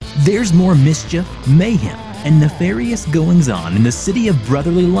There's more mischief, mayhem, and nefarious goings-on in the city of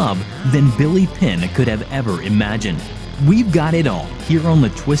brotherly love than Billy Penn could have ever imagined. We've got it all here on the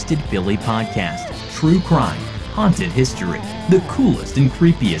Twisted Philly podcast. True crime, haunted history, the coolest and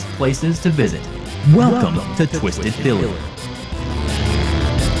creepiest places to visit. Welcome to Twisted Philly.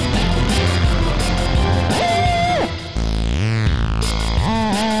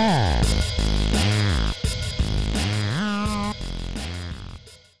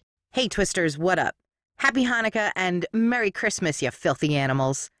 Hey Twisters, what up? Happy Hanukkah and Merry Christmas, you filthy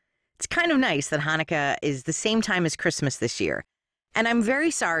animals. It's kind of nice that Hanukkah is the same time as Christmas this year. And I'm very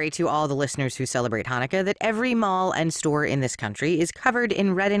sorry to all the listeners who celebrate Hanukkah that every mall and store in this country is covered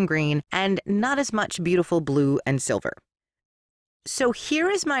in red and green and not as much beautiful blue and silver. So here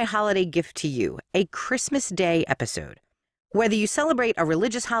is my holiday gift to you, a Christmas Day episode. Whether you celebrate a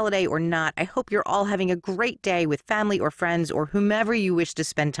religious holiday or not, I hope you're all having a great day with family or friends or whomever you wish to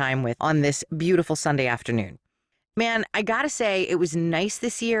spend time with on this beautiful Sunday afternoon. Man, I gotta say, it was nice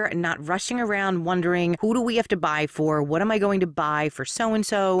this year not rushing around wondering, who do we have to buy for? What am I going to buy for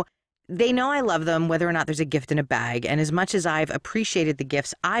so-and-so? They know I love them, whether or not there's a gift in a bag, and as much as I've appreciated the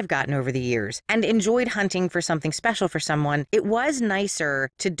gifts I've gotten over the years and enjoyed hunting for something special for someone, it was nicer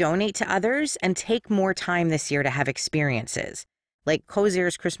to donate to others and take more time this year to have experiences. Like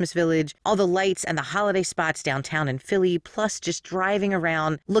Kozier's Christmas Village, all the lights and the holiday spots downtown in Philly, plus just driving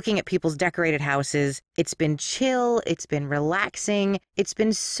around, looking at people's decorated houses. It's been chill, it's been relaxing, it's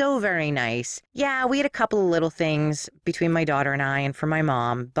been so very nice. Yeah, we had a couple of little things between my daughter and I and for my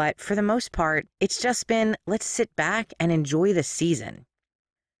mom, but for the most part, it's just been, let's sit back and enjoy the season.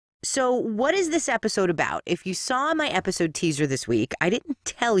 So what is this episode about? If you saw my episode teaser this week, I didn't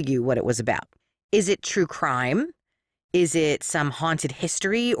tell you what it was about. Is it true crime? Is it some haunted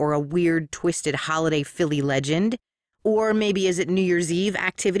history or a weird, twisted holiday Philly legend? Or maybe is it New Year's Eve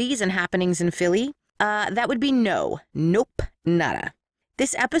activities and happenings in Philly? That would be no. Nope. Nada.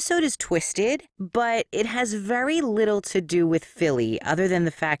 This episode is twisted, but it has very little to do with Philly other than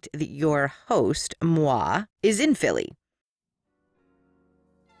the fact that your host, moi, is in Philly.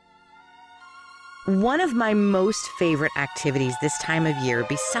 One of my most favorite activities this time of year,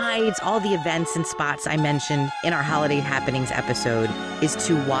 besides all the events and spots I mentioned in our Holiday Happenings episode, is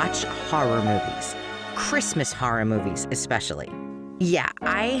to watch horror movies. Christmas horror movies, especially. Yeah,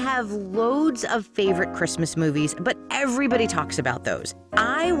 I have loads of favorite Christmas movies, but everybody talks about those.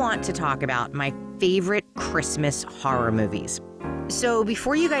 I want to talk about my favorite Christmas horror movies. So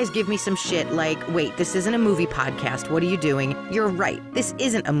before you guys give me some shit like, wait, this isn't a movie podcast, what are you doing? You're right, this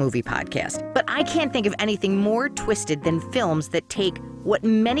isn't a movie podcast. But I can't think of anything more twisted than films that take what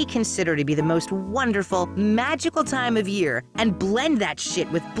many consider to be the most wonderful, magical time of year and blend that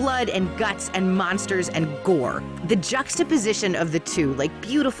shit with blood and guts and monsters and gore. The juxtaposition of the two, like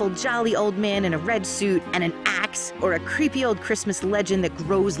beautiful, jolly old man in a red suit and an axe, or a creepy old Christmas legend that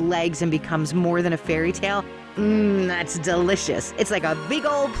grows legs and becomes more than a fairy tale, that's delicious. It's like a big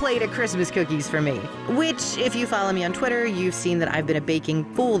old plate of Christmas cookies for me. Which, if you follow me on Twitter, you've seen that I've been a baking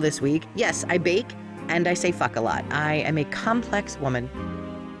fool this week. Yes, I bake, and I say fuck a lot. I am a complex woman.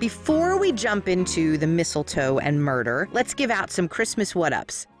 Before we jump into the mistletoe and murder, let's give out some Christmas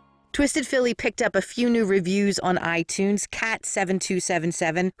what-ups. Twisted Philly picked up a few new reviews on iTunes.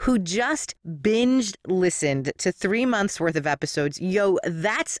 Cat7277, who just binged listened to 3 months worth of episodes. Yo,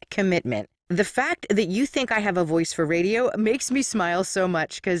 that's commitment. The fact that you think I have a voice for radio makes me smile so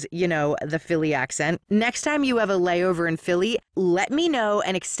much because, you know, the Philly accent. Next time you have a layover in Philly, let me know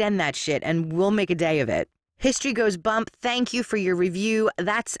and extend that shit and we'll make a day of it. History Goes Bump, thank you for your review.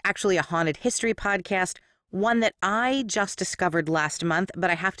 That's actually a haunted history podcast, one that I just discovered last month, but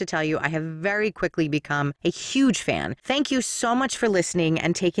I have to tell you, I have very quickly become a huge fan. Thank you so much for listening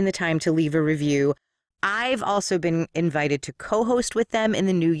and taking the time to leave a review. I've also been invited to co-host with them in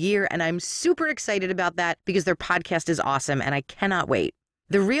the new year, and I'm super excited about that because their podcast is awesome, and I cannot wait.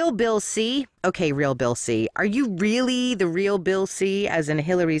 The Real Bill C? Okay, Real Bill C. Are you really the real Bill C, as in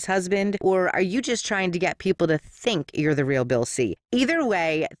Hillary's husband, or are you just trying to get people to think you're the real Bill C? Either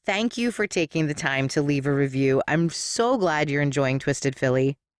way, thank you for taking the time to leave a review. I'm so glad you're enjoying Twisted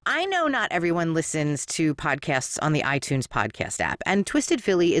Philly. I know not everyone listens to podcasts on the iTunes podcast app, and Twisted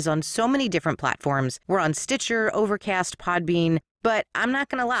Philly is on so many different platforms. We're on Stitcher, Overcast, Podbean, but I'm not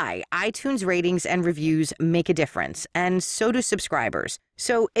going to lie, iTunes ratings and reviews make a difference, and so do subscribers.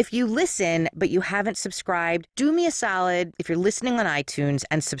 So if you listen, but you haven't subscribed, do me a solid if you're listening on iTunes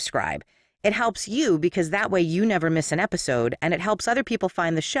and subscribe. It helps you because that way you never miss an episode, and it helps other people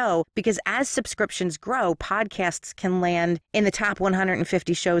find the show because as subscriptions grow, podcasts can land in the top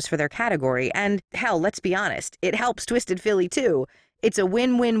 150 shows for their category. And hell, let's be honest, it helps Twisted Philly too. It's a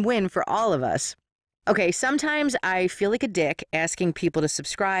win-win-win for all of us. Okay, sometimes I feel like a dick asking people to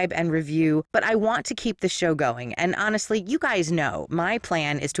subscribe and review, but I want to keep the show going. And honestly, you guys know my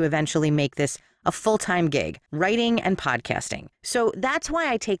plan is to eventually make this a full-time gig, writing and podcasting. So that's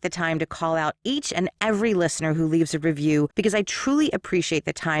why I take the time to call out each and every listener who leaves a review, because I truly appreciate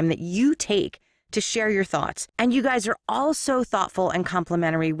the time that you take to share your thoughts. And you guys are all so thoughtful and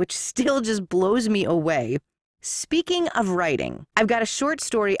complimentary, which still just blows me away. Speaking of writing, I've got a short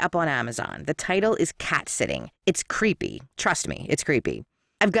story up on Amazon. The title is Cat Sitting. It's creepy. Trust me, it's creepy.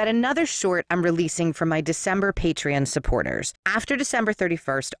 I've got another short I'm releasing for my December Patreon supporters. After December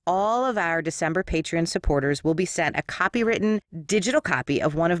 31st, all of our December Patreon supporters will be sent a copywritten digital copy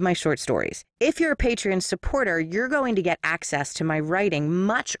of one of my short stories. If you're a Patreon supporter, you're going to get access to my writing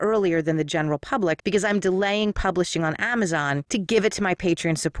much earlier than the general public because I'm delaying publishing on Amazon to give it to my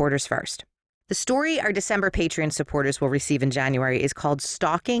Patreon supporters first. The story our December Patreon supporters will receive in January is called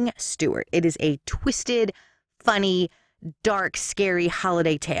Stalking Stuart. It is a twisted, funny, dark, scary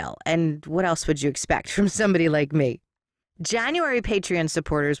holiday tale. And what else would you expect from somebody like me? January Patreon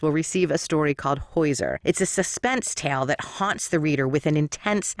supporters will receive a story called Hoiser. It's a suspense tale that haunts the reader with an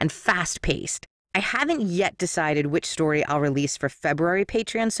intense and fast-paced. I haven't yet decided which story I'll release for February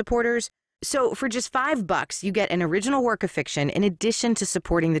Patreon supporters. So for just $5, you get an original work of fiction in addition to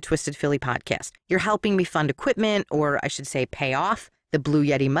supporting the Twisted Philly podcast. You're helping me fund equipment, or I should say pay off the Blue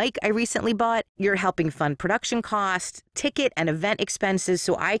Yeti mic I recently bought. You're helping fund production costs, ticket and event expenses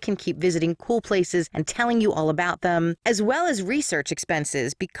so I can keep visiting cool places and telling you all about them, as well as research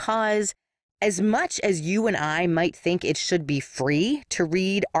expenses, because as much as you and I might think it should be free to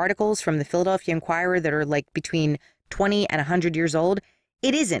read articles from the Philadelphia Inquirer that are like between 20 and 100 years old,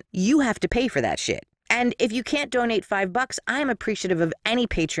 it isn't. You have to pay for that shit. And if you can't donate $5, I'm appreciative of any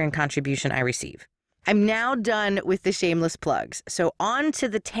Patreon contribution I receive. I'm now done with the shameless plugs. So on to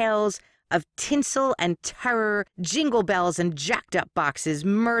the tales of tinsel and terror, jingle bells and jacked up boxes,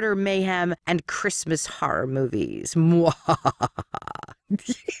 murder, mayhem, and Christmas horror movies.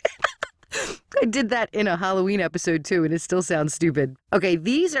 I did that in a Halloween episode too, and it still sounds stupid. Okay,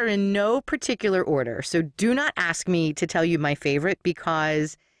 these are in no particular order, so do not ask me to tell you my favorite,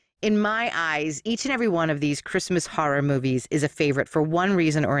 because in my eyes, each and every one of these Christmas horror movies is a favorite for one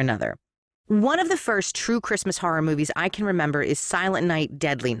reason or another. One of the first true Christmas horror movies I can remember is Silent Night,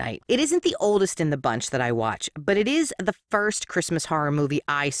 Deadly Night. It isn't the oldest in the bunch that I watch, but it is the first Christmas horror movie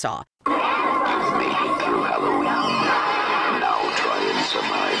I saw. You've made it through Halloween. Now try and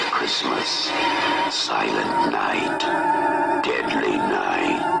survive Christmas. Silent Night, Deadly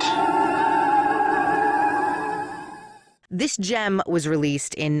Night. This gem was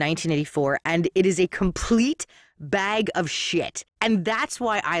released in 1984, and it is a complete bag of shit. And that's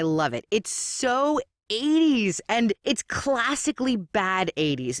why I love it. It's so 80s, and it's classically bad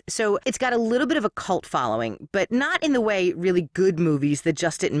 80s. So it's got a little bit of a cult following, but not in the way really good movies that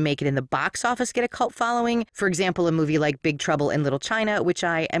just didn't make it in the box office get a cult following. For example, a movie like Big Trouble in Little China, which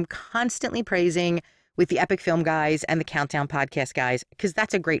I am constantly praising with the Epic Film guys and the Countdown podcast guys, because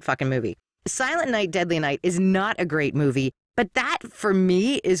that's a great fucking movie. Silent Night, Deadly Night is not a great movie, but that, for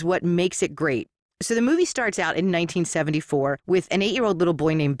me, is what makes it great. So the movie starts out in 1974 with an 8-year-old little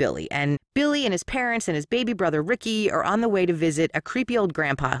boy named Billy. And Billy and his parents and his baby brother Ricky are on the way to visit a creepy old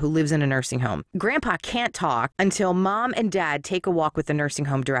grandpa who lives in a nursing home. Grandpa can't talk until Mom and Dad take a walk with the nursing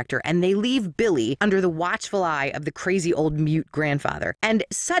home director, and they leave Billy under the watchful eye of the crazy old mute grandfather. And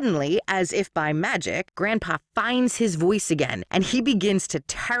suddenly, as if by magic, Grandpa finds his voice again, and he begins to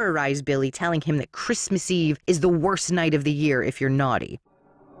terrorize Billy, telling him that Christmas Eve is the worst night of the year if you're naughty.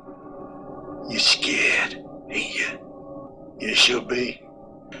 You scared, ain't you? You should be.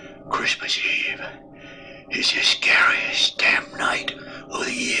 Christmas Eve is the scariest damn night of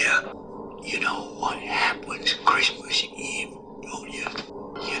the year. You know what happens Christmas Eve, don't you?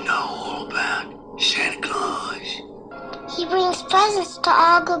 You know all about Santa Claus. He brings presents to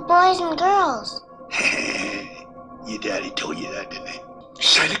all good boys and girls. Your daddy told you that, didn't he?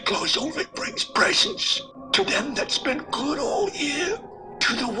 Santa Claus only brings presents to them that's been good all year.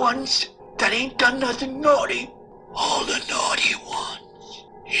 To the ones that ain't done nothing naughty. All the naughty ones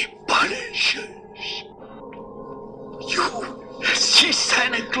he punishes. You see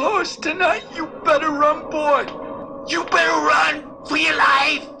Santa Claus tonight? You better run, boy. You better run for your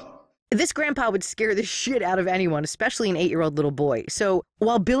life. This grandpa would scare the shit out of anyone, especially an 8-year-old little boy. So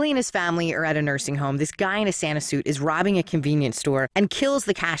while Billy and his family are at a nursing home, this guy in a Santa suit is robbing a convenience store and kills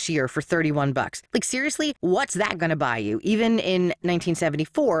the cashier for $31. Like, seriously, what's that gonna buy you? Even in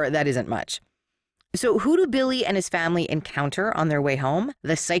 1974, that isn't much. So who do Billy and his family encounter on their way home?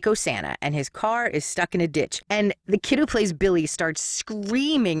 The Psycho Santa, and his car is stuck in a ditch. And the kid who plays Billy starts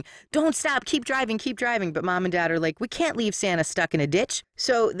screaming, "Don't stop, keep driving, keep driving." But mom and dad are like, "We can't leave Santa stuck in a ditch."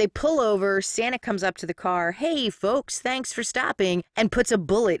 So they pull over, Santa comes up to the car, "Hey folks, thanks for stopping," and puts a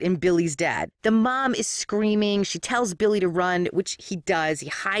bullet in Billy's dad. The mom is screaming, she tells Billy to run, which he does. He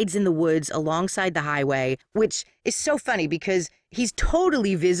hides in the woods alongside the highway, which is so funny because he's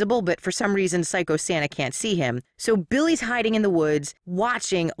totally visible, but for some reason, Psycho Santa can't see him. So Billy's hiding in the woods,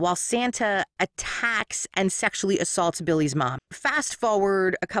 watching while Santa attacks and sexually assaults Billy's mom. Fast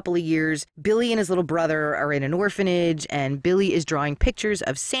forward a couple of years, Billy and his little brother are in an orphanage, and Billy is drawing pictures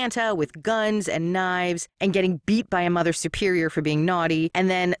of Santa with guns and knives and getting beat by a mother superior for being naughty, and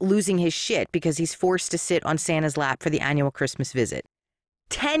then losing his shit because he's forced to sit on Santa's lap for the annual Christmas visit.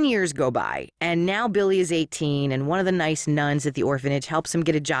 10 years go by, and now Billy is 18, and one of the nice nuns at the orphanage helps him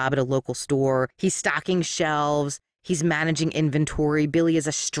get a job at a local store. He's stocking shelves. He's managing inventory. Billy is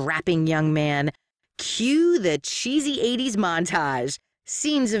a strapping young man. Cue the cheesy 80s montage.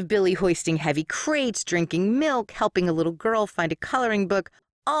 Scenes of Billy hoisting heavy crates, drinking milk, helping a little girl find a coloring book,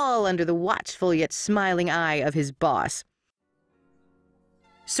 all under the watchful yet smiling eye of his boss.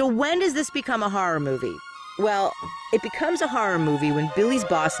 So when does this become a horror movie? Well, it becomes a horror movie when Billy's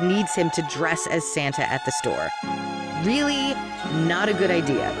boss needs him to dress as Santa at the store. Really, not a good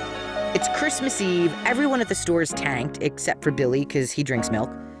idea. It's Christmas Eve, everyone at the store is tanked, except for Billy because he drinks milk.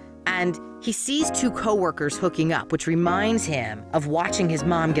 And he sees two coworkers hooking up, which reminds him of watching his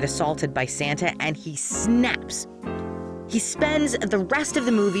mom get assaulted by Santa, and he snaps. He spends the rest of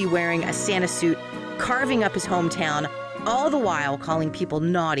the movie wearing a Santa suit, carving up his hometown, all the while calling people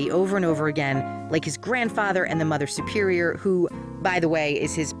naughty over and over again, like his grandfather and the mother superior, who, by the way,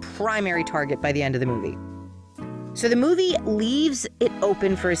 is his primary target by the end of the movie. So the movie leaves it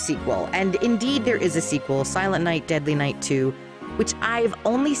open for a sequel, and indeed there is a sequel, Silent Night, Deadly Night 2, which I've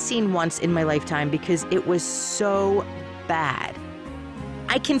only seen once in my lifetime because it was so bad.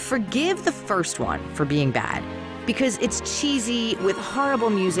 I can forgive the first one for being bad, because it's cheesy with horrible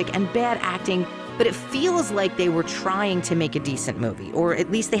music and bad acting, but it feels like they were trying to make a decent movie, or at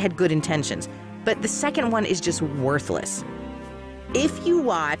least they had good intentions. But the second one is just worthless. If you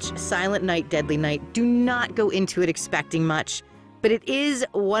watch Silent Night, Deadly Night, do not go into it expecting much, but it is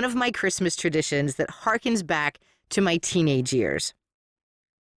one of my Christmas traditions that harkens back to my teenage years.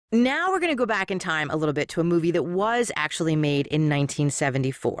 Now we're going to go back in time a little bit to a movie that was actually made in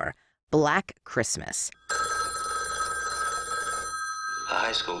 1974, Black Christmas. A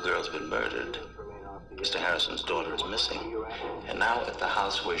high school girl's been murdered. Mr. Harrison's daughter is missing. And now at the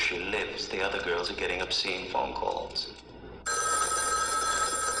house where she lives, the other girls are getting obscene phone calls.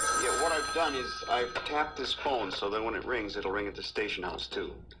 Yeah, what I've done is I've tapped this phone so that when it rings, it'll ring at the station house,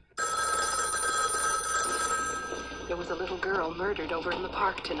 too. There was a little girl murdered over in the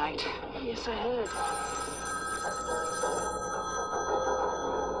park tonight. Yes, I heard.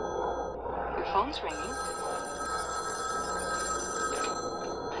 Your phone's ringing.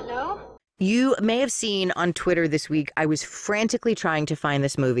 Hello? You may have seen on Twitter this week, I was frantically trying to find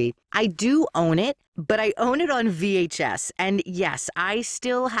this movie. I do own it, but I own it on VHS. And yes, I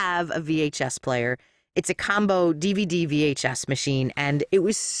still have a VHS player. It's a combo DVD VHS machine, and it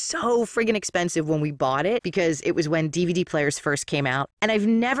was so friggin' expensive when we bought it because it was when DVD players first came out. And I've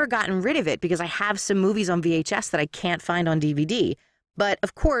never gotten rid of it because I have some movies on VHS that I can't find on DVD. But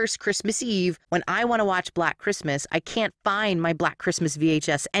of course, Christmas Eve, when I want to watch Black Christmas, I can't find my Black Christmas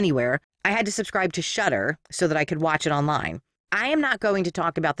VHS anywhere. I had to subscribe to Shudder so that I could watch it online. I am not going to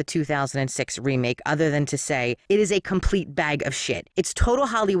talk about the 2006 remake other than to say it is a complete bag of shit. It's total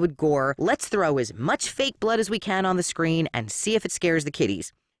Hollywood gore. Let's throw as much fake blood as we can on the screen and see if it scares the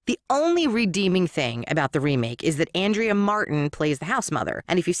kiddies. The only redeeming thing about the remake is that Andrea Martin plays the house mother.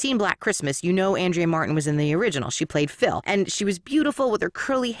 And if you've seen Black Christmas, you know Andrea Martin was in the original. She played Phil. And she was beautiful with her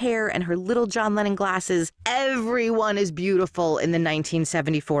curly hair and her little John Lennon glasses. Everyone is beautiful in the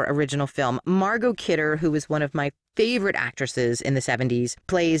 1974 original film. Margot Kidder, who was one of my favorite actresses in the 70s,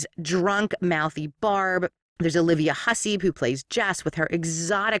 plays drunk, mouthy Barb. There's Olivia Hussey, who plays Jess with her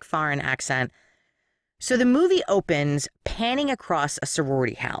exotic foreign accent. So the movie opens panning across a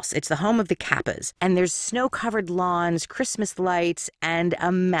sorority house. It's the home of the Kappas, and there's snow-covered lawns, Christmas lights, and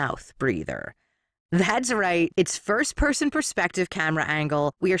a mouth breather. That's right, it's first-person perspective camera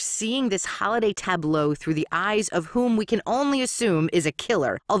angle. We are seeing this holiday tableau through the eyes of whom we can only assume is a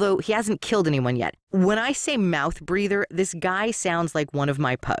killer, although he hasn't killed anyone yet. When I say mouth breather, this guy sounds like one of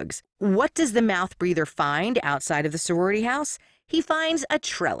my pugs. What does the mouth breather find outside of the sorority house? he finds a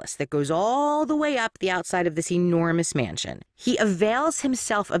trellis that goes all the way up the outside of this enormous mansion. He avails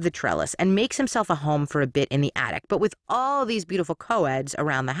himself of the trellis and makes himself a home for a bit in the attic. But with all these beautiful co-eds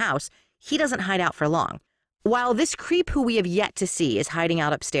around the house, he doesn't hide out for long. While this creep who we have yet to see is hiding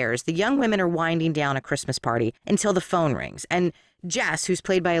out upstairs, the young women are winding down a Christmas party until the phone rings. And Jess, who's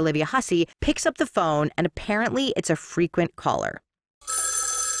played by Olivia Hussey, picks up the phone, and apparently it's a frequent caller.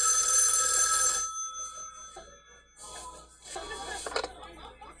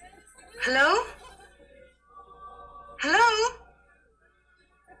 Hello? Hello?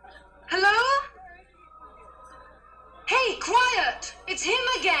 Hello? Hey, quiet! It's him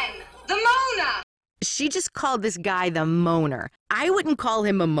again! The moaner! She just called this guy the moaner. I wouldn't call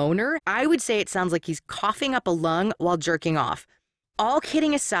him a moaner. I would say it sounds like he's coughing up a lung while jerking off. All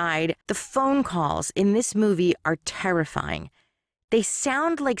kidding aside, the phone calls in this movie are terrifying. They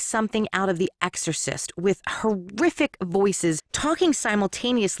sound like something out of The Exorcist, with horrific voices talking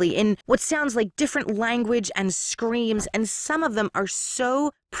simultaneously in what sounds like different language and screams, and some of them are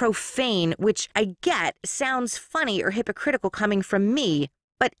so profane, which I get sounds funny or hypocritical coming from me,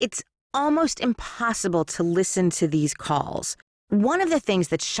 but it's almost impossible to listen to these calls. One of the things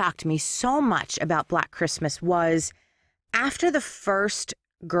that shocked me so much about Black Christmas was after the first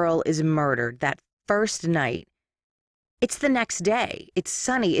girl is murdered, that first night, it's the next day. It's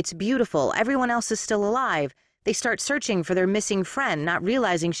sunny. It's beautiful. Everyone else is still alive. They start searching for their missing friend, not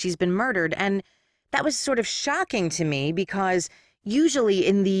realizing she's been murdered. And that was sort of shocking to me because usually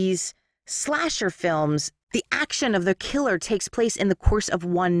in these slasher films, the action of the killer takes place in the course of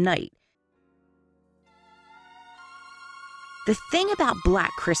one night. The thing about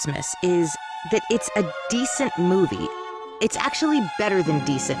Black Christmas is that it's a decent movie. It's actually better than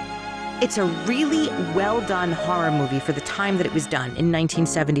decent. It's a really well-done horror movie for the time that it was done in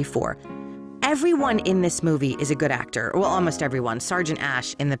 1974. Everyone in this movie is a good actor. Well, almost everyone. Sergeant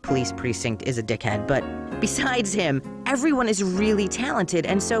Ash in the police precinct is a dickhead, but besides him, everyone is really talented.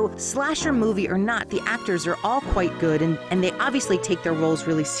 And so, slasher movie or not, the actors are all quite good, and they obviously take their roles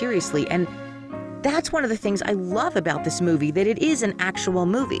really seriously. And that's one of the things I love about this movie, that it is an actual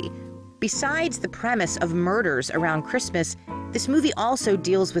movie. Besides the premise of murders around Christmas, this movie also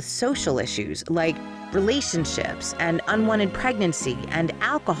deals with social issues like relationships and unwanted pregnancy and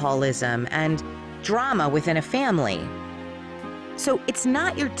alcoholism and drama within a family. So it's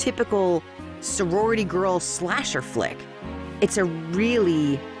not your typical sorority girl slasher flick. It's a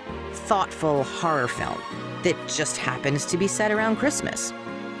really thoughtful horror film that just happens to be set around Christmas.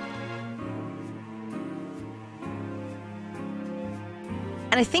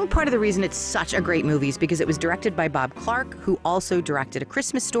 And I think part of the reason it's such a great movie is because it was directed by Bob Clark, who also directed A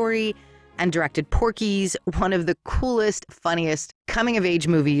Christmas Story and directed Porky's, one of the coolest, funniest coming-of-age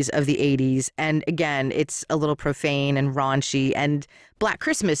movies of the 80s. And again, it's a little profane and raunchy, and Black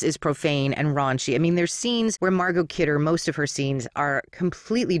Christmas is profane and raunchy. I mean, there's scenes where Margot Kidder, most of her scenes, are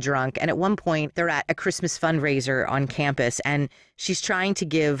completely drunk, and at one point, they're at a Christmas fundraiser on campus, and she's trying to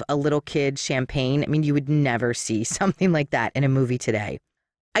give a little kid champagne. I mean, you would never see something like that in a movie today.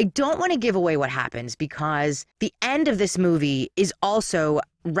 I don't want to give away what happens because the end of this movie is also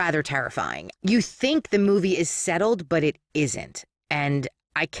rather terrifying. You think the movie is settled, but it isn't. And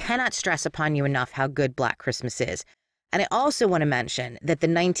I cannot stress upon you enough how good Black Christmas is. And I also want to mention that the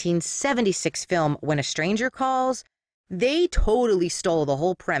 1976 film When a Stranger Calls, they totally stole the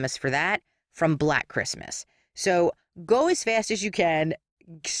whole premise for that from Black Christmas. So go as fast as you can,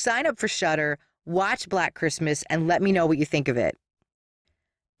 sign up for Shudder, watch Black Christmas, and let me know what you think of it.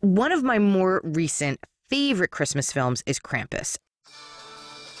 One of my more recent favorite Christmas films is Krampus.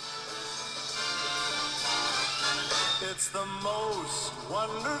 It's the most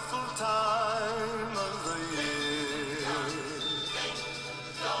wonderful time of the year.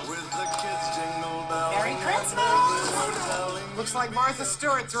 With the kids jingle bells. Merry Christmas! Looks like Martha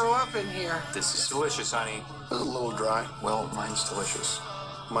Stewart threw up in here. This is delicious, honey. A little dry. Well, mine's delicious.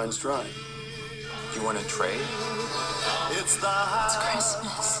 Mine's dry. Do you want to trade? It's the It's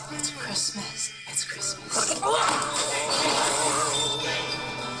Christmas. It's Christmas. It's Christmas.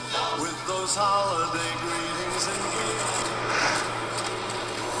 with those holiday greetings and gifts.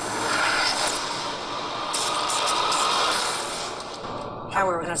 How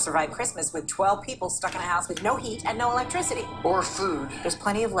are we going to survive Christmas with 12 people stuck in a house with no heat and no electricity? Or food. There's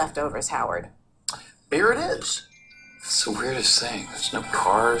plenty of leftovers, Howard. Here it is. It's the weirdest thing. There's no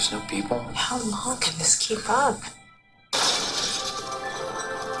cars, no people. How long can this keep up?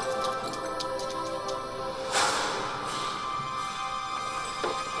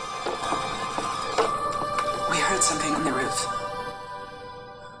 We heard something on the roof.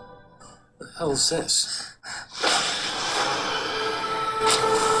 What the hell is this?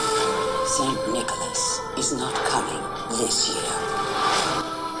 St. Nicholas is not coming this year.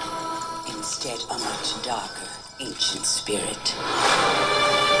 Instead, a much darker, ancient spirit.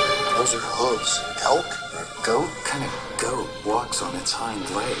 Those are hooves. Elk or goat? Kind of goat walks on its hind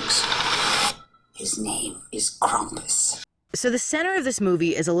legs. His name is Krampus. So the center of this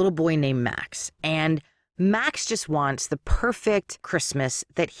movie is a little boy named Max, and Max just wants the perfect Christmas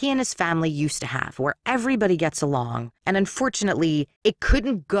that he and his family used to have, where everybody gets along. And unfortunately, it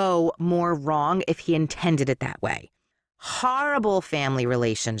couldn't go more wrong if he intended it that way. Horrible family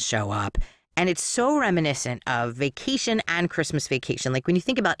relations show up, and it's so reminiscent of Vacation and Christmas Vacation. Like when you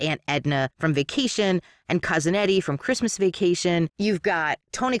think about Aunt Edna from Vacation and Cousin Eddie from Christmas Vacation, you've got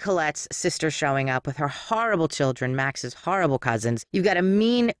Toni Collette's sister showing up with her horrible children, Max's horrible cousins. You've got a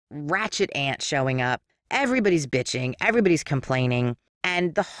mean, ratchet aunt showing up. Everybody's bitching, everybody's complaining,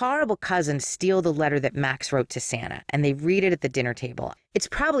 and the horrible cousins steal the letter that Max wrote to Santa, and they read it at the dinner table. It's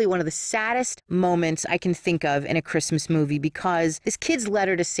probably one of the saddest moments I can think of in a Christmas movie because this kid's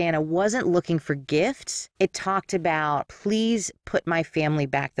letter to Santa wasn't looking for gifts. It talked about, please put my family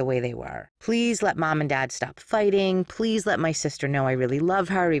back the way they were. Please let mom and dad stop fighting. Please let my sister know I really love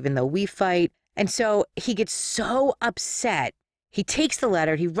her, even though we fight. And so he gets so upset. He takes the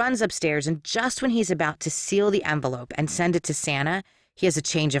letter, he runs upstairs, and just when he's about to seal the envelope and send it to Santa, he has a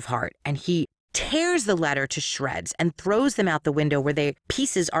change of heart, and he tears the letter to shreds and throws them out the window where the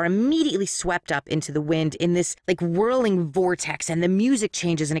pieces are immediately swept up into the wind in this like whirling vortex, and the music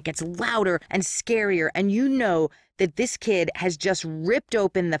changes and it gets louder and scarier, and you know that this kid has just ripped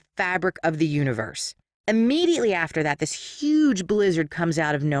open the fabric of the universe. Immediately after that, this huge blizzard comes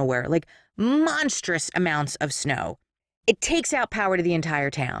out of nowhere, like monstrous amounts of snow. It takes out power to the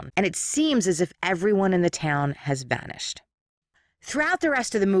entire town, and it seems as if everyone in the town has vanished. Throughout the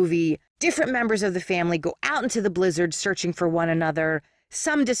rest of the movie, different members of the family go out into the blizzard searching for one another.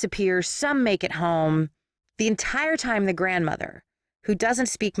 Some disappear, some make it home. The entire time, the grandmother, who doesn't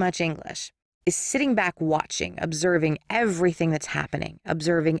speak much English, is sitting back watching, observing everything that's happening,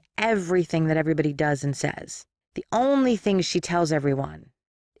 observing everything that everybody does and says. The only thing she tells everyone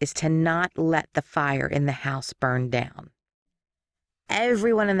is to not let the fire in the house burn down.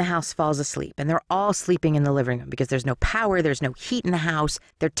 Everyone in the house falls asleep, and they're all sleeping in the living room because there's no power, there's no heat in the house,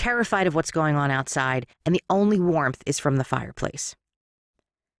 they're terrified of what's going on outside, and the only warmth is from the fireplace.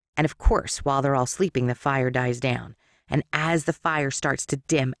 And of course, while they're all sleeping, the fire dies down, and as the fire starts to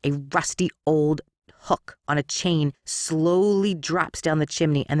dim, a rusty old hook on a chain slowly drops down the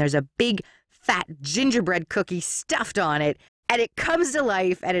chimney, and there's a big, fat gingerbread cookie stuffed on it, and it comes to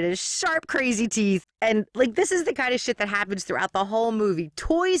life, and it has sharp, crazy teeth. And, like, this is the kind of shit that happens throughout the whole movie.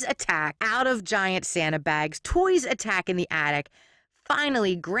 Toys attack out of giant Santa bags. Toys attack in the attic.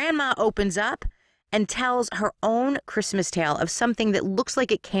 Finally, Grandma opens up and tells her own Christmas tale of something that looks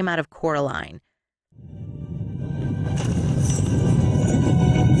like it came out of Coraline.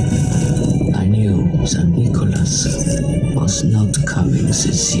 I knew St. Nicholas was not coming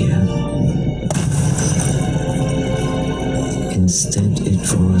this year. Instead,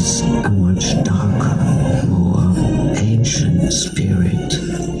 it was a much darker, more ancient spirit.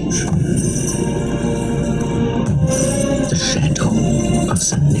 The shadow of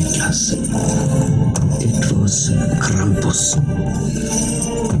St. Nicholas. It was Krampus.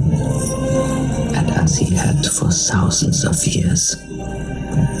 And as he had for thousands of years,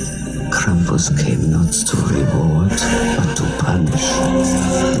 Krampus came not to reward, but to punish,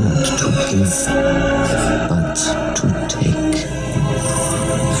 not to give, but to take.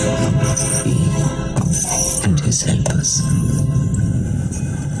 He and his helpers.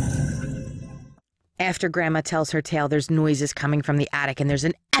 After Grandma tells her tale, there's noises coming from the attic, and there's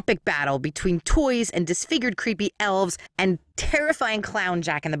an epic battle between toys and disfigured creepy elves and terrifying clown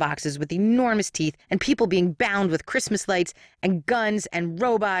jack-in-the-boxes with enormous teeth and people being bound with Christmas lights and guns and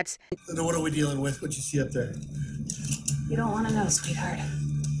robots. Linda, what are we dealing with? What you see up there? You don't want to know, sweetheart.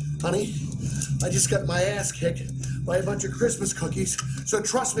 Honey, I just got my ass kicked by a bunch of Christmas cookies, so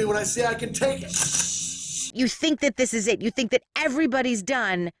trust me when I say I can take it. You think that this is it. You think that everybody's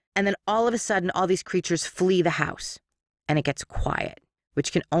done, and then all of a sudden, all these creatures flee the house, and it gets quiet,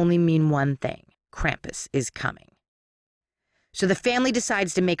 which can only mean one thing. Krampus is coming. So the family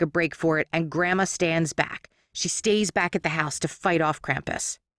decides to make a break for it, and Grandma stands back. She stays back at the house to fight off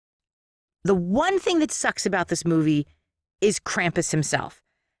Krampus. The one thing that sucks about this movie is Krampus himself.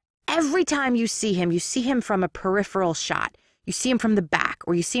 Every time you see him from a peripheral shot. You see him from the back,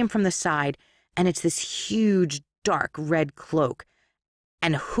 or you see him from the side, and it's this huge, dark red cloak,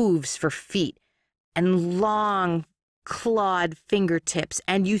 and hooves for feet, and long, clawed fingertips,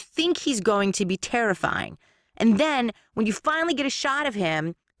 and you think he's going to be terrifying. And then, when you finally get a shot of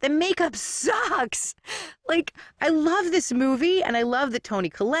him, The makeup sucks. Like, I love this movie, and I love that Toni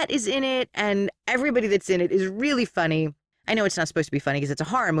Collette is in it, and everybody that's in it is really funny. I know it's not supposed to be funny because it's a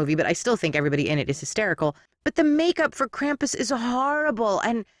horror movie, but I still think everybody in it is hysterical. But the makeup for Krampus is horrible,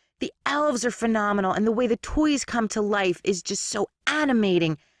 and the elves are phenomenal, and the way the toys come to life is just so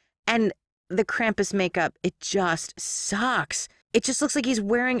animating. And the Krampus makeup, it just sucks. It just looks like he's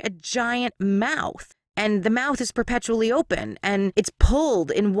wearing a giant mouth. And the mouth is perpetually open, and it's pulled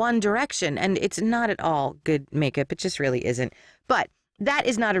in one direction, and it's not at all good makeup. It just really isn't. But that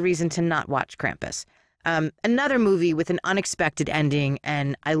is not a reason to not watch Krampus. Another movie with an unexpected ending,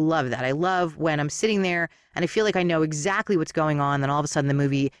 and I love that. I love when I'm sitting there, and I feel like I know exactly what's going on, then all of a sudden the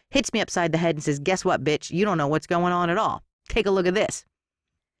movie hits me upside the head and says, guess what, bitch? You don't know what's going on at all. Take a look at this.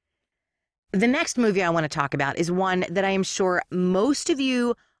 The next movie I want to talk about is one that I am sure most of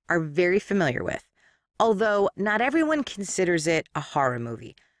you are very familiar with, although not everyone considers it a horror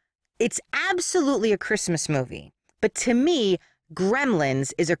movie. It's absolutely a Christmas movie, but to me,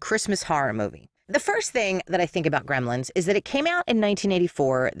 Gremlins is a Christmas horror movie. The first thing that I think about Gremlins is that it came out in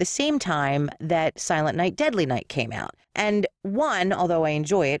 1984, the same time that Silent Night, Deadly Night came out. And one, although I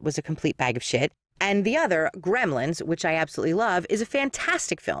enjoy it, was a complete bag of shit. And the other, Gremlins, which I absolutely love, is a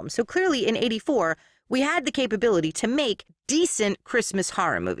fantastic film. So clearly in 84, we had the capability to make decent Christmas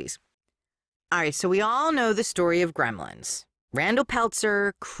horror movies. All right, so we all know the story of Gremlins. Randall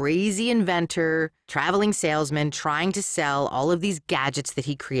Peltzer, crazy inventor, traveling salesman, trying to sell all of these gadgets that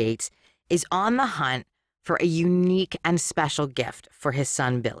he creates, is on the hunt for a unique and special gift for his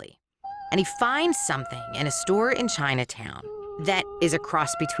son Billy. And he finds something in a store in Chinatown that is a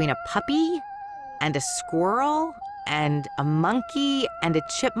cross between a puppy and a squirrel and a monkey and a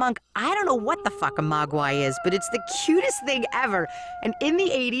chipmunk. I don't know what the fuck a mogwai is, but it's the cutest thing ever. And in the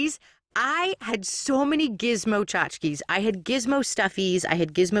 80s, I had so many Gizmo tchotchkes. I had Gizmo stuffies, I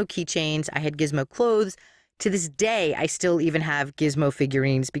had Gizmo keychains, I had Gizmo clothes. To this day, I still even have Gizmo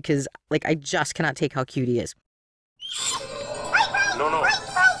figurines because, like, I just cannot take how cute he is. No.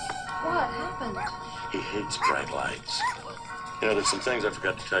 What happened? He hates bright lights. You know, there's some things I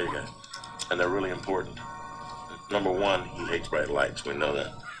forgot to tell you guys, and they're really important. Number one, he hates bright lights. We know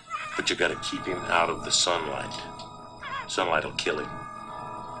that. But you got to keep him out of the sunlight. Sunlight will kill him.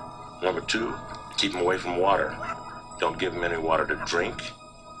 Number two, keep him away from water. Don't give him any water to drink.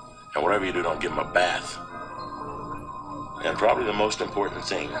 And whatever you do, don't give him a bath. And probably the most important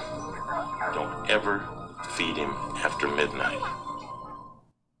thing, don't ever feed him after midnight.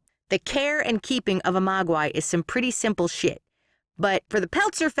 The care and keeping of a mogwai is some pretty simple shit. But for the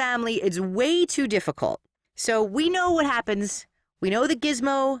Peltzer family, it's way too difficult. So we know what happens. We know that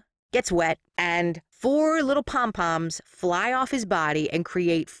Gizmo gets wet, and 4 little pom-poms fly off his body and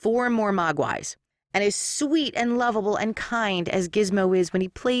create 4 more mogwais. And as sweet and lovable and kind as Gizmo is when he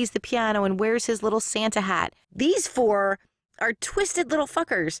plays the piano and wears his little Santa hat, these 4 are twisted little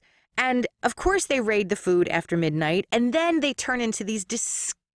fuckers. And of course they raid the food after midnight, and then they turn into these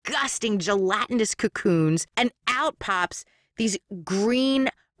disgusting gelatinous cocoons, and out pops these green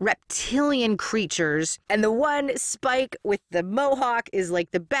reptilian creatures. And the one, Spike, with the mohawk is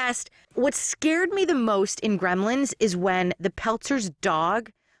like the best. What scared me the most in Gremlins is when the Peltzer's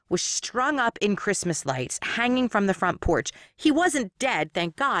dog was strung up in Christmas lights, hanging from the front porch. He wasn't dead,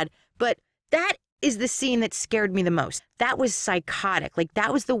 thank God, but that is the scene that scared me the most. That was psychotic. Like,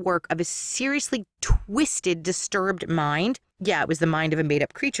 that was the work of a seriously twisted, disturbed mind. Yeah, it was the mind of a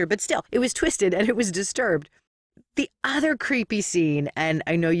made-up creature, but still, it was twisted and it was disturbed. The other creepy scene, and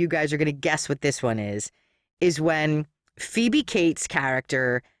I know you guys are going to guess what this one is when Phoebe Cates'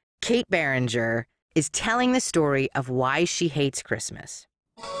 character, Kate Barringer, is telling the story of why she hates Christmas.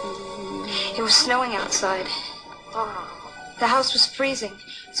 It was snowing outside. The house was freezing,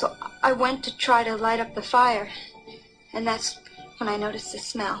 so I went to try to light up the fire, and that's when I noticed the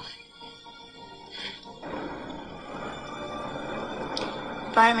smell.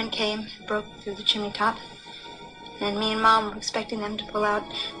 The firemen came, broke through the chimney top, and me and Mom were expecting them to pull out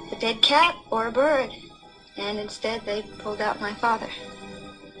a dead cat or a bird, and instead they pulled out my father.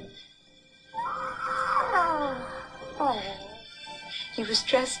 He was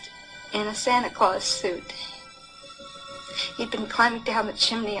dressed in a Santa Claus suit. He'd been climbing down the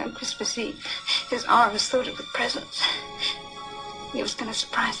chimney on Christmas Eve, his arms loaded with presents. He was going to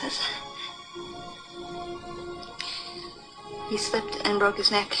surprise us. He slipped and broke his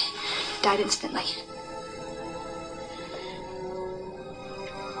neck, died instantly.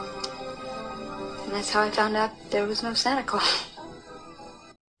 And that's how I found out there was no Santa Claus.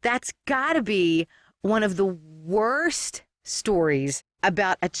 That's gotta be one of the worst stories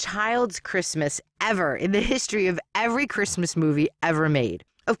about a child's Christmas ever in the history of every Christmas movie ever made.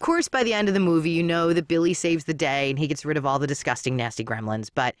 Of course, by the end of the movie, you know that Billy saves the day and he gets rid of all the disgusting, nasty gremlins.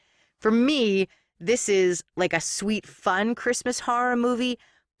 But for me, this is like a sweet, fun Christmas horror movie,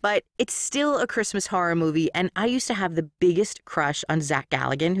 but it's still a Christmas horror movie. And I used to have the biggest crush on Zach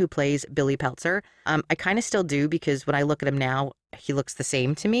Galligan, who plays Billy Peltzer. I kind of still do, because when I look at him now, he looks the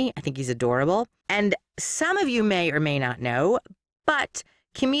same to me. I think he's adorable. And some of you may or may not know, but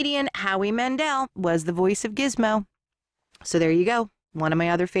comedian Howie Mandel was the voice of Gizmo. So there you go. One of my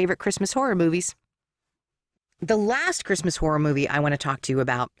other favorite Christmas horror movies. The last Christmas horror movie I want to talk to you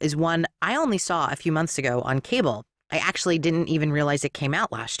about is one I only saw a few months ago on cable. I actually didn't even realize it came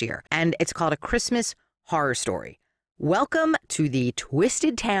out last year, and it's called A Christmas Horror Story. Welcome to the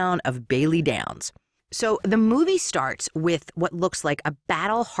twisted town of Bailey Downs. So the movie starts with what looks like a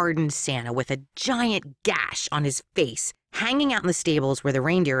battle-hardened Santa with a giant gash on his face, hanging out in the stables where the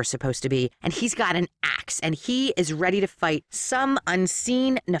reindeer are supposed to be, and he's got an axe, and he is ready to fight some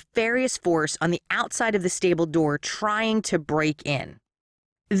unseen, nefarious force on the outside of the stable door trying to break in.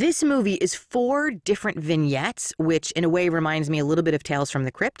 This movie is 4 different vignettes, which in a way reminds me a little bit of Tales from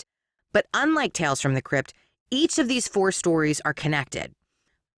the Crypt, but unlike Tales from the Crypt, each of these 4 stories are connected.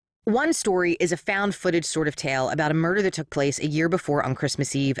 One story is a found footage sort of tale about a murder that took place a year before on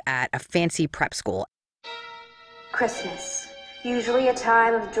Christmas Eve at a fancy prep school. Christmas, usually a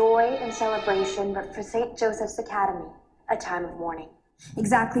time of joy and celebration, but for St. Joseph's Academy, a time of mourning.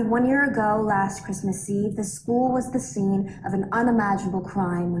 Exactly 1 year ago, last Christmas Eve, the school was the scene of an unimaginable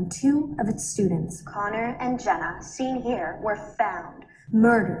crime when 2 of its students, Connor and Jenna, seen here, were found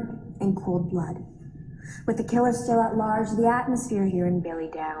murdered in cold blood. With the killer still at large, the atmosphere here in Bailey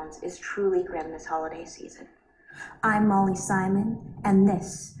Downs is truly grim this holiday season. I'm Molly Simon, and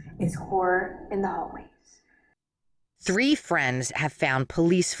this is Horror in the Hallways. 3 friends have found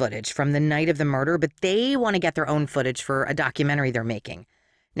police footage from the night of the murder, but they want to get their own footage for a documentary they're making.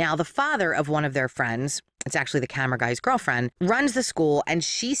 Now, the father of one of their friends, it's actually the camera guy's girlfriend, runs the school, and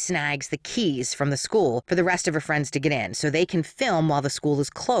she snags the keys from the school for the rest of her friends to get in so they can film while the school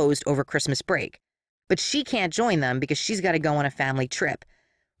is closed over Christmas break. But she can't join them because she's got to go on a family trip,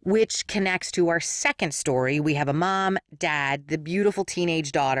 which connects to our second story. We have a mom, dad, the beautiful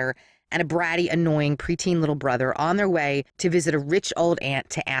teenage daughter, and a bratty, annoying preteen little brother on their way to visit a rich old aunt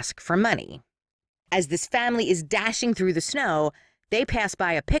to ask for money. As this family is dashing through the snow, they pass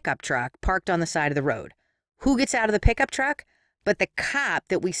by a pickup truck parked on the side of the road. Who gets out of the pickup truck? But the cop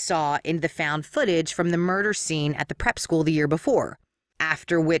that we saw in the found footage from the murder scene at the prep school the year before,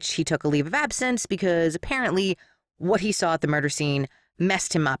 after which he took a leave of absence because apparently what he saw at the murder scene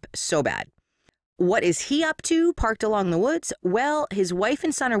messed him up so bad. What is he up to, parked along the woods? Well, his wife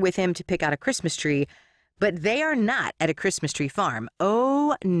and son are with him to pick out a Christmas tree, but they are not at a Christmas tree farm.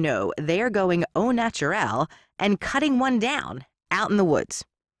 Oh, no, they are going au naturel and cutting one down out in the woods.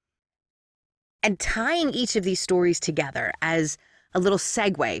 And tying each of these stories together as a little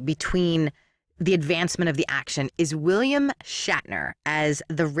segue between the advancement of the action is William Shatner as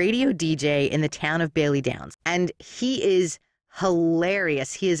the radio DJ in the town of Bailey Downs. And he is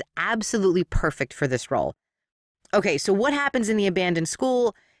hilarious. He is absolutely perfect for this role. Okay, so what happens in the abandoned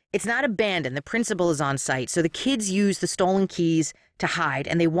school? It's not abandoned. The principal is on site. So the kids use the stolen keys to hide,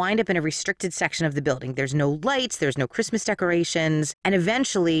 and they wind up in a restricted section of the building. There's no lights, there's no Christmas decorations, and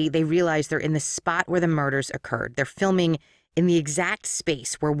eventually they realize they're in the spot where the murders occurred. They're filming in the exact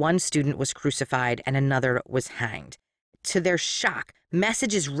space where one student was crucified and another was hanged. To their shock,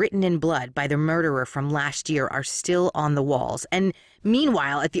 messages written in blood by the murderer from last year are still on the walls. And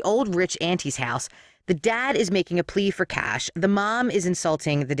meanwhile, at the old rich auntie's house, the dad is making a plea for cash. The mom is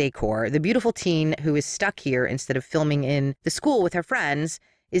insulting the decor. The beautiful teen who is stuck here instead of filming in the school with her friends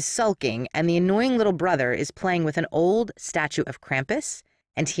is sulking. And the annoying little brother is playing with an old statue of Krampus,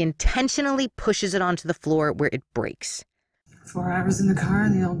 and he intentionally pushes it onto the floor where it breaks. 4 hours in the car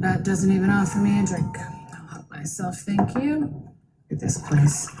and the old bat doesn't even offer me a drink. I'll help myself, thank you. Look at this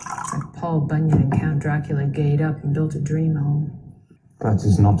place. It's like Paul Bunyan and Count Dracula gayed up and built a dream home. That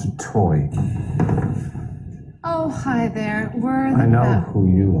is not a toy. Oh, hi there. I know who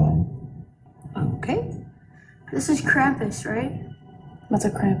you are. Okay. This is Krampus, right? What's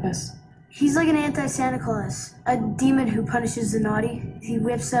a Krampus? He's like an anti-Santa Claus, a demon who punishes the naughty. He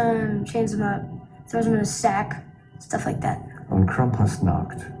whips them, chains them up, throws them in a sack, stuff like that. On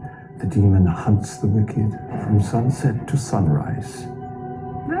Krampusnacht, the demon hunts the wicked from sunset to sunrise.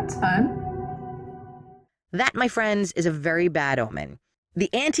 That's fun. That, my friends, is a very bad omen. The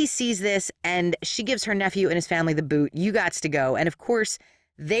auntie sees this, and she gives her nephew and his family the boot. You gots to go. And of course,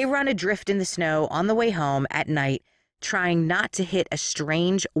 they run adrift in the snow on the way home at night, trying not to hit a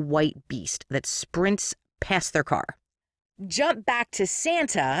strange white beast that sprints past their car. Jump back to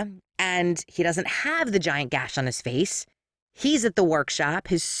Santa, and he doesn't have the giant gash on his face. He's at the workshop.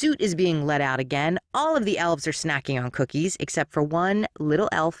 His suit is being let out again. All of the elves are snacking on cookies, except for one little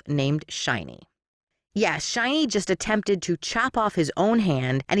elf named Shiny. Yeah, Shiny just attempted to chop off his own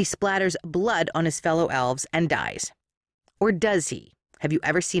hand, and he splatters blood on his fellow elves and dies. Or does he? Have you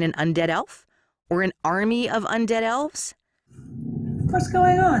ever seen an undead elf? Or an army of undead elves? What's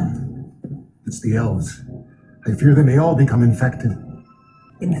going on? It's the elves. I fear they may all become infected.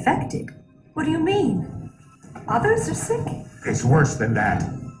 Infected? What do you mean? Others are sick? It's worse than that.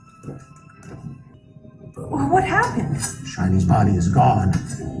 What happened? Shiny's body is gone.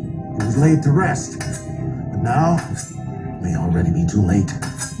 He was laid to rest. But now, it may already be too late.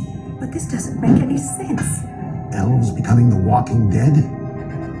 But this doesn't make any sense. Elves becoming the walking dead?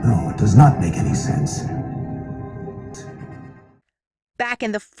 No, it does not make any sense. Back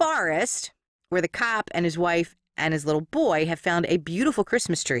in the forest, where the cop and his wife and his little boy have found a beautiful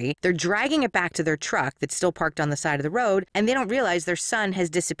Christmas tree, they're dragging it back to their truck that's still parked on the side of the road, and they don't realize their son has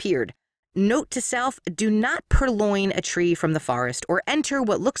disappeared. Note to self, do not purloin a tree from the forest or enter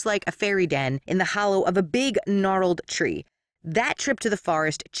what looks like a fairy den in the hollow of a big gnarled tree. That trip to the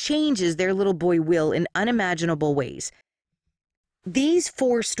forest changes their little boy Will in unimaginable ways. These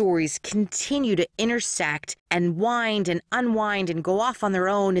 4 stories continue to intersect and wind and unwind and go off on their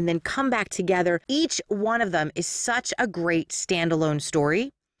own and then come back together. Each one of them is such a great standalone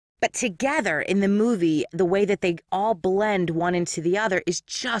story. But together in the movie, the way that they all blend one into the other is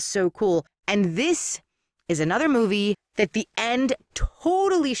just so cool. And this is another movie that the end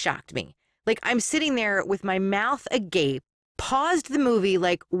totally shocked me. Like, I'm sitting there with my mouth agape, paused the movie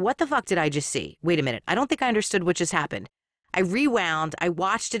like, what the fuck did I just see? Wait a minute. I don't think I understood what just happened. I rewound, I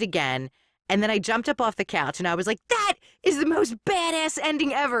watched it again, and then I jumped up off the couch and I was like, that is the most badass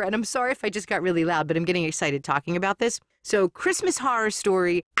ending ever. And I'm sorry if I just got really loud, but I'm getting excited talking about this. So Christmas Horror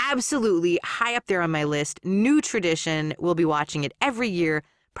Story, absolutely high up there on my list. New tradition. We'll be watching it every year,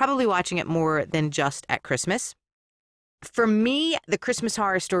 probably watching it more than just at Christmas. For me, the Christmas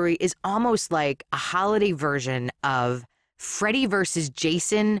Horror Story is almost like a holiday version of Freddy versus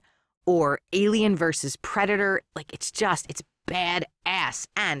Jason or Alien versus Predator. Like, it's badass.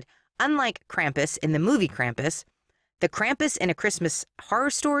 And unlike Krampus in the movie Krampus, the Krampus in A Christmas Horror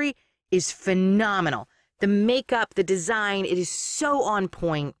Story is phenomenal. The makeup, the design, it is so on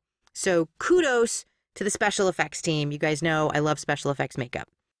point. So kudos to the special effects team. You guys know I love special effects makeup.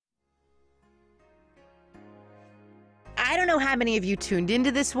 I don't know how many of you tuned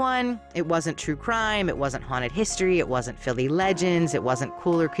into this one. It wasn't true crime. It wasn't haunted history. It wasn't Philly legends. It wasn't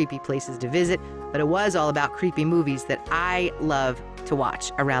cooler, creepy places to visit. But it was all about creepy movies that I love to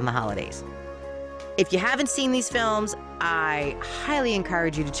watch around the holidays. If you haven't seen these films, I highly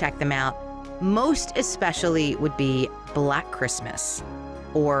encourage you to check them out. Most especially would be Black Christmas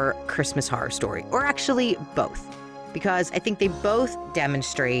or Christmas Horror Story, or actually both. Because I think they both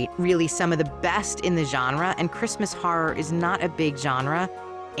demonstrate really some of the best in the genre, and Christmas horror is not a big genre,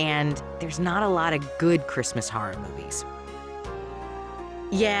 and there's not a lot of good Christmas horror movies.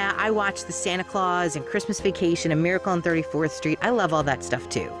 Yeah, I watched The Santa Claus and Christmas Vacation and Miracle on 34th Street. I love all that stuff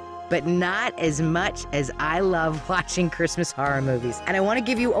too, but not as much as I love watching Christmas horror movies. And I want to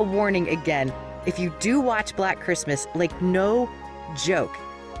give you a warning again. If you do watch Black Christmas, like, no joke,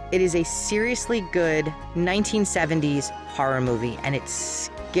 it is a seriously good 1970s horror movie, and it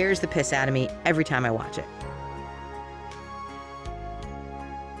scares the piss out of me every time I watch it.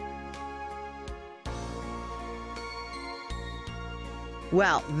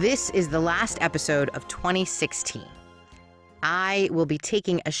 Well, this is the last episode of 2016. I will be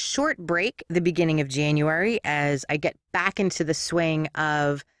taking a short break the beginning of January as I get back into the swing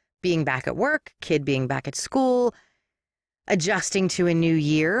of being back at work, kid being back at school, adjusting to a new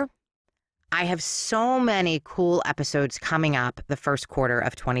year. I have so many cool episodes coming up the first quarter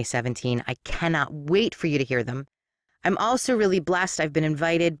of 2017. I cannot wait for you to hear them. I'm also really blessed. I've been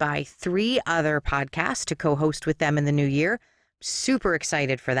invited by 3 other podcasts to co-host with them in the new year. Super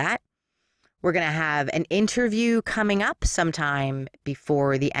excited for that. We're going to have an interview coming up sometime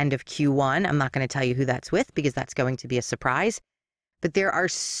before the end of Q1. I'm not going to tell you who that's with because that's going to be a surprise. But there are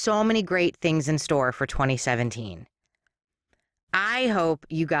so many great things in store for 2017. I hope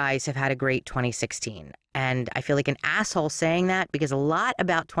you guys have had a great 2016. And I feel like an asshole saying that because a lot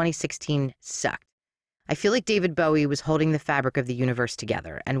about 2016 sucked. I feel like David Bowie was holding the fabric of the universe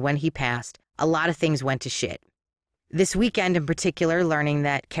together. And when he passed, a lot of things went to shit. This weekend in particular, learning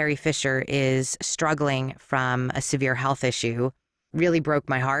that Carrie Fisher is struggling from a severe health issue really broke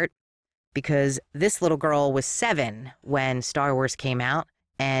my heart because this little girl was 7 when Star Wars came out,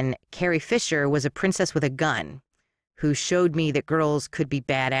 and Carrie Fisher was a princess with a gun who showed me that girls could be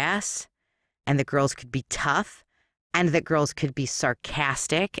badass and that girls could be tough and that girls could be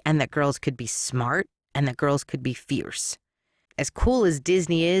sarcastic and that girls could be smart and that girls could be fierce. As cool as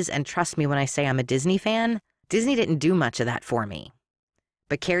Disney is, and trust me when I say I'm a Disney fan, Disney didn't do much of that for me.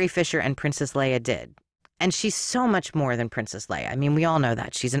 But Carrie Fisher and Princess Leia did. And she's so much more than Princess Leia. I mean, we all know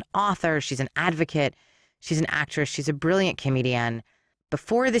that. She's an author, she's an advocate, she's an actress, she's a brilliant comedian.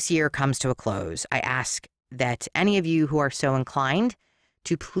 Before this year comes to a close, I ask that any of you who are so inclined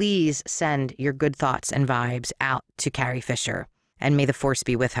to please send your good thoughts and vibes out to Carrie Fisher, and may the force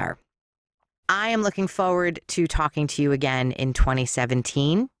be with her. I am looking forward to talking to you again in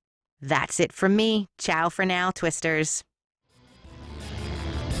 2017. That's it from me. Ciao for now, Twisters.